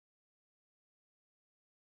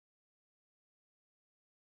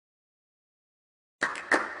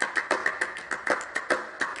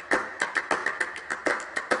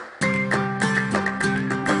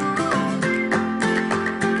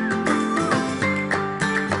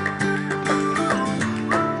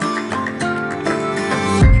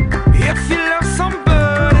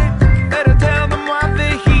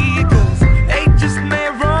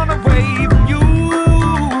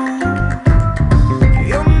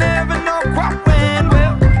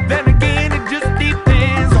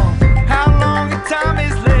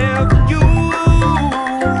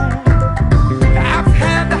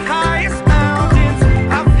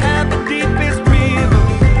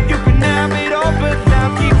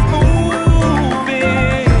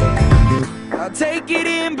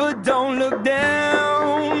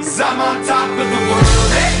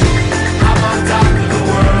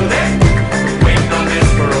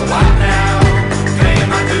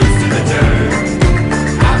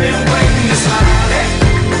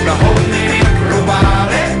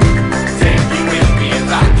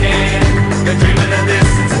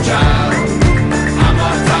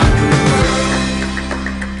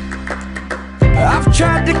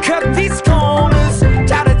tried to cut these corners,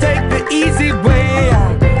 tried to take the easy way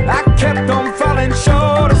out. I kept on falling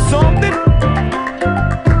short of something.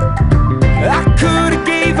 I could've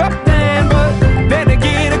gave up then, but then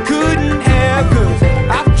again I couldn't have, 'cause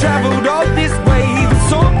I've traveled all this way for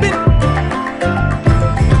something.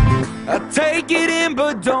 I take it in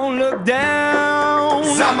but don't look down.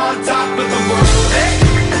 'Cause I'm on top of the world, hey.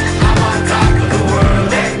 I'm on top of the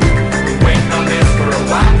world, hey. Waiting on this for a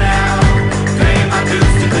while now, paying my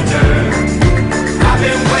dues to the dirt. I've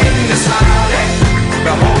been waiting to smile, hey.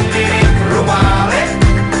 Been holding it in for a while, hey.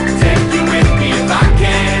 Take you with me if I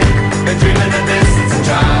can. Been dreaming of this since a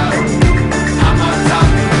child. I'm on top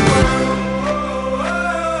of the world.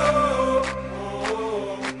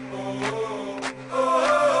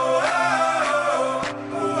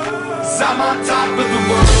 'Cause I'm on top of the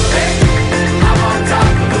world.